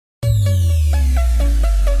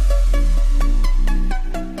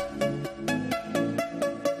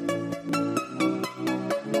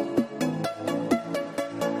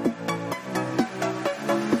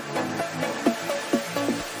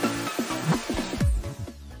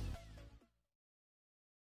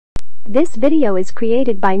This video is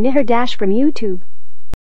created by Nihar Dash from YouTube.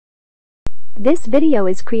 This video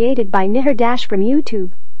is created by Nihar Dash from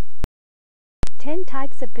YouTube. 10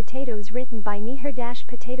 types of potatoes written by Nihar Dash.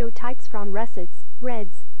 Potato types from russets,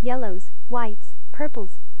 reds, yellows, whites,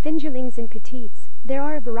 purples, fingerlings and petites. There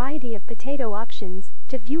are a variety of potato options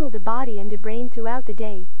to fuel the body and the brain throughout the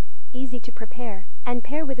day. Easy to prepare and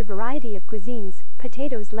pair with a variety of cuisines,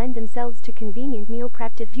 potatoes lend themselves to convenient meal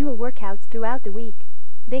prep to fuel workouts throughout the week.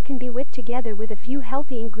 They can be whipped together with a few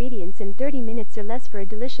healthy ingredients in 30 minutes or less for a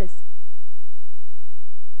delicious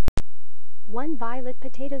 1. Violet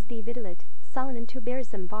potatoes. The Violet, Solanum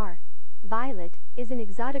tuberosum var. Violet is an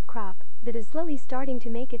exotic crop that is slowly starting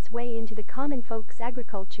to make its way into the common folks'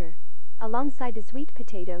 agriculture. Alongside the sweet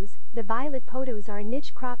potatoes, the violet potatoes are a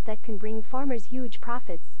niche crop that can bring farmers huge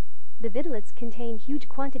profits. The violets contain huge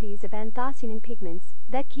quantities of anthocyanin pigments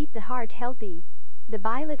that keep the heart healthy. The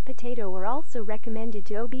violet potato are also recommended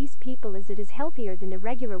to obese people as it is healthier than the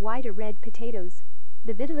regular white or red potatoes.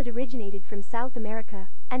 The violet originated from South America,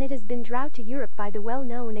 and it has been brought to Europe by the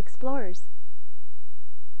well-known explorers.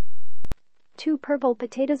 2. Purple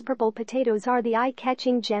potatoes. Purple potatoes are the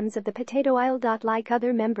eye-catching gems of the potato aisle. Like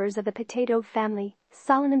other members of the potato family,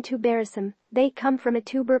 Solanum tuberosum, they come from a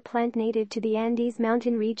tuber plant native to the Andes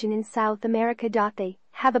mountain region in South America. They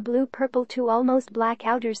have a blue-purple to almost black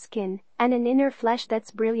outer skin and an inner flesh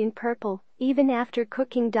that's brilliant purple, even after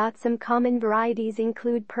cooking. Some common varieties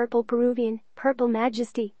include purple Peruvian, purple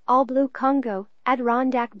Majesty, all blue Congo,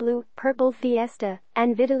 Adirondack blue, purple Fiesta,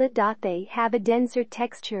 and Violet. They have a denser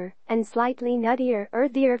texture and slightly nuttier,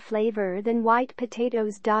 earthier flavor than white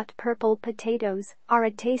potatoes. Purple potatoes are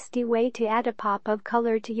a tasty way to add a pop of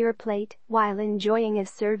color to your plate while enjoying a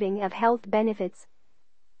serving of health benefits.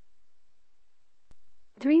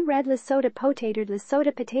 3. Red Lesotho potato.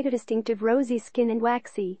 Lesotho potato, distinctive rosy skin and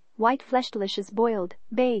waxy, white flesh, delicious boiled,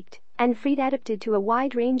 baked, and fried, adapted to a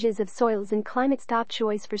wide ranges of soils and climates. Top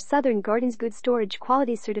choice for southern gardens. Good storage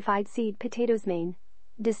quality. Certified seed potatoes. Main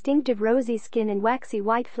distinctive rosy skin and waxy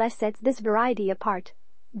white flesh sets this variety apart.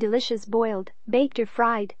 Delicious boiled, baked or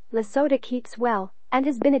fried, Lesotho keeps well and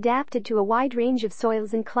has been adapted to a wide range of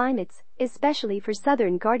soils and climates, especially for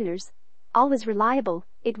southern gardeners. Always reliable,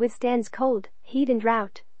 it withstands cold, heat and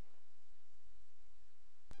drought.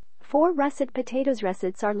 4. Russet potatoes.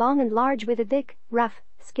 Russets are long and large with a thick, rough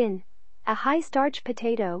skin. A high-starch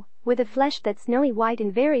potato, with a flesh that's snowy white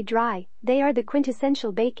and very dry, they are the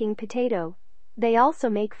quintessential baking potato. They also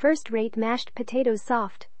make first-rate mashed potatoes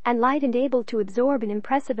soft and light and able to absorb an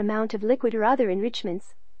impressive amount of liquid or other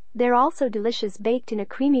enrichments. They're also delicious baked in a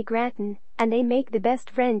creamy gratin, and they make the best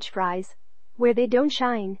French fries. Where they don't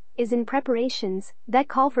shine is in preparations that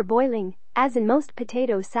call for boiling, as in most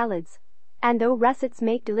potato salads. And though russets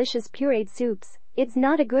make delicious pureed soups, it's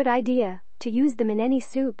not a good idea to use them in any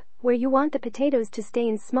soup where you want the potatoes to stay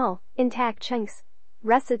in small, intact chunks.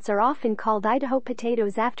 Russets are often called Idaho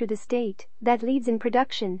potatoes after the state that leads in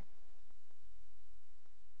production.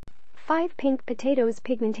 5. Pink potatoes.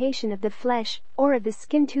 Pigmentation of the flesh or of the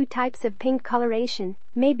skin. 2 types of pink coloration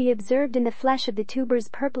may be observed in the flesh of the tubers.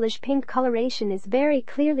 Purplish pink coloration is very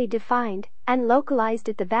clearly defined and localized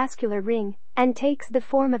at the vascular ring and takes the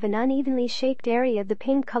form of an unevenly shaped area. Of the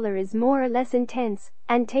pink color is more or less intense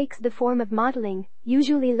and takes the form of mottling,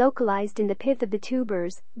 usually localized in the pith of the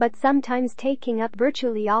tubers, but sometimes taking up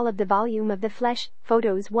virtually all of the volume of the flesh.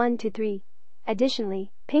 Photos 1 to 3.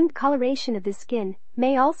 Additionally, pink coloration of the skin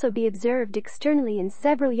may also be observed externally in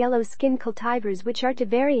several yellow skin cultivars, which are to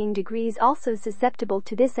varying degrees also susceptible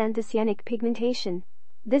to this anthocyanic pigmentation.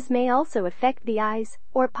 This may also affect the eyes,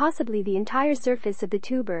 or possibly the entire surface of the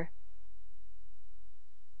tuber.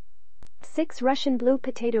 6. Russian blue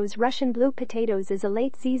potatoes. Russian blue potatoes is a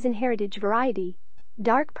late-season heritage variety.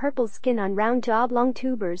 Dark purple skin on round to oblong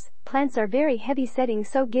tubers. Plants are very heavy-setting,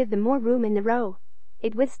 so give them more room in the row.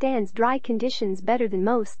 It withstands dry conditions better than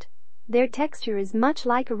most. Their texture is much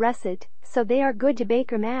like a russet, so they are good to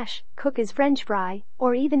bake or mash, cook as French fry,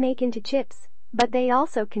 or even make into chips. But they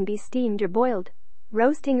also can be steamed or boiled.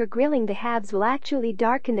 Roasting or grilling the halves will actually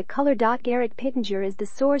darken the color. Garrett Pittenger is the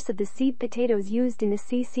source of the seed potatoes used in the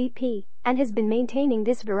CCP and has been maintaining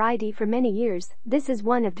this variety for many years. This is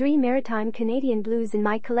one of 3 maritime Canadian blues in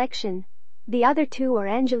my collection. The other 2 are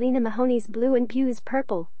Angelina Mahoney's blue and Pew's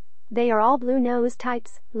purple. They are all blue nose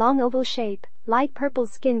types, long oval shape, light purple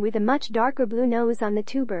skin with a much darker blue nose on the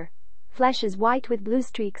tuber. Flesh is white with blue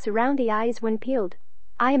streaks around the eyes when peeled.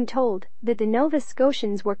 I am told that the Nova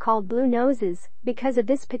Scotians were called blue noses because of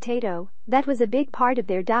this potato. That was a big part of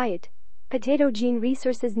their diet. Potato Gene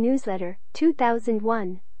Resources Newsletter,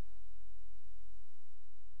 2001.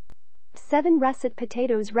 7. Russet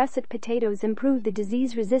potatoes. Russet potatoes improve the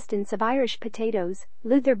disease resistance of Irish potatoes.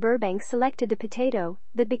 Luther Burbank selected the potato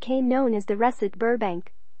that became known as the russet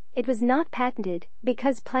Burbank. It was not patented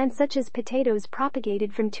because plants such as potatoes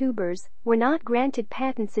propagated from tubers were not granted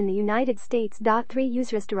patents in the United States. 3.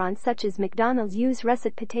 Use restaurants such as McDonald's use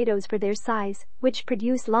russet potatoes for their size, which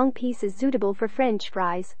produce long pieces suitable for French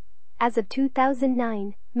fries. As of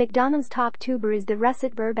 2009, McDonald's top tuber is the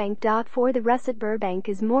russet Burbank. 4. The russet Burbank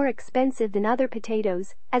is more expensive than other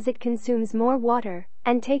potatoes as it consumes more water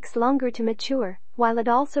and takes longer to mature, while it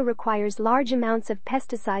also requires large amounts of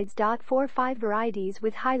pesticides. 4. 5 varieties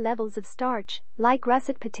with high levels of starch, like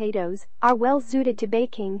russet potatoes, are well suited to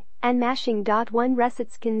baking and mashing. 1.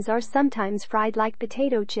 Russet skins are sometimes fried like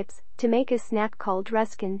potato chips to make a snack called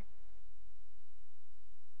ruskin.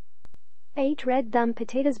 8. Red thumb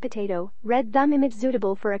potatoes. Potato, red thumb image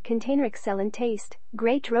suitable for a container. Excellent taste,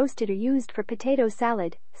 great roasted or used for potato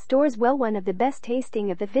salad, stores well. One of the best tasting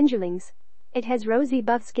of the fingerlings. It has rosy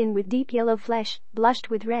buff skin with deep yellow flesh, blushed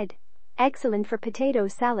with red. Excellent for potato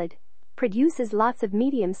salad. Produces lots of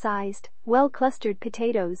medium-sized, well-clustered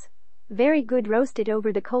potatoes. Very good roasted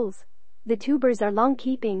over the coals. The tubers are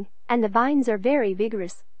long-keeping, and the vines are very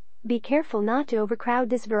vigorous. Be careful not to overcrowd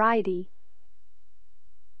this variety.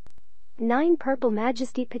 9. Purple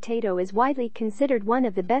Majesty potato is widely considered one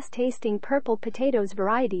of the best-tasting purple potatoes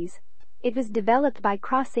varieties. It was developed by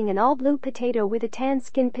crossing an all-blue potato with a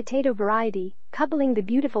tan-skin potato variety, coupling the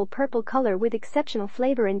beautiful purple color with exceptional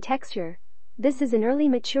flavor and texture. This is an early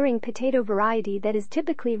maturing potato variety that is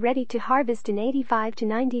typically ready to harvest in 85 to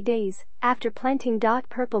 90 days after planting.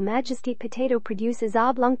 Purple Majesty potato produces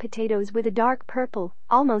oblong potatoes with a dark purple,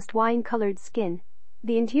 almost wine-colored skin.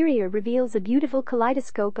 The interior reveals a beautiful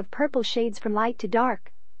kaleidoscope of purple shades from light to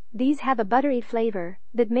dark. These have a buttery flavor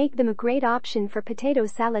that make them a great option for potato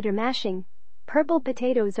salad or mashing. Purple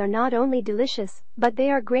potatoes are not only delicious, but they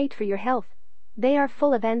are great for your health. They are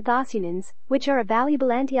full of anthocyanins, which are a valuable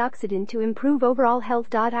antioxidant to improve overall health.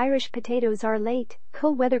 Irish potatoes are a late,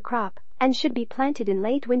 cool weather crop and should be planted in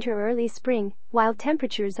late winter or early spring, while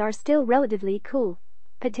temperatures are still relatively cool.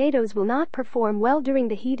 Potatoes will not perform well during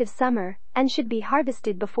the heat of summer and should be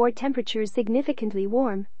harvested before temperatures significantly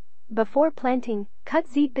warm. Before planting, cut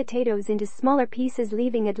seed potatoes into smaller pieces,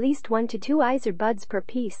 leaving at least 1 to 2 eyes or buds per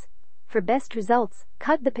piece. For best results,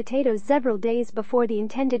 cut the potatoes several days before the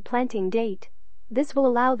intended planting date. This will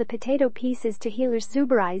allow the potato pieces to heal or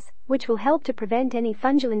suberize, which will help to prevent any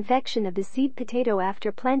fungal infection of the seed potato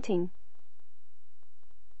after planting.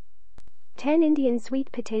 10. Indian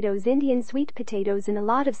sweet potatoes. Indian sweet potatoes. In a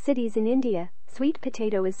lot of cities in India, sweet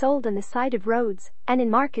potato is sold on the side of roads and in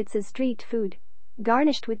markets as street food.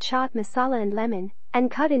 Garnished with chaat masala and lemon, and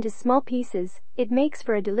cut into small pieces, it makes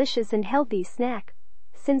for a delicious and healthy snack.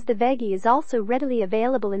 Since the veggie is also readily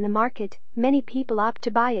available in the market, many people opt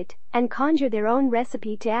to buy it and conjure their own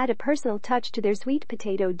recipe to add a personal touch to their sweet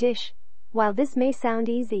potato dish. While this may sound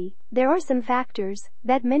easy, there are some factors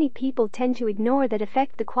that many people tend to ignore that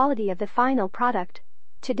affect the quality of the final product.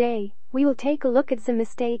 Today, we will take a look at some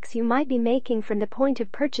mistakes you might be making from the point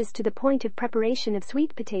of purchase to the point of preparation of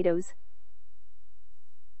sweet potatoes.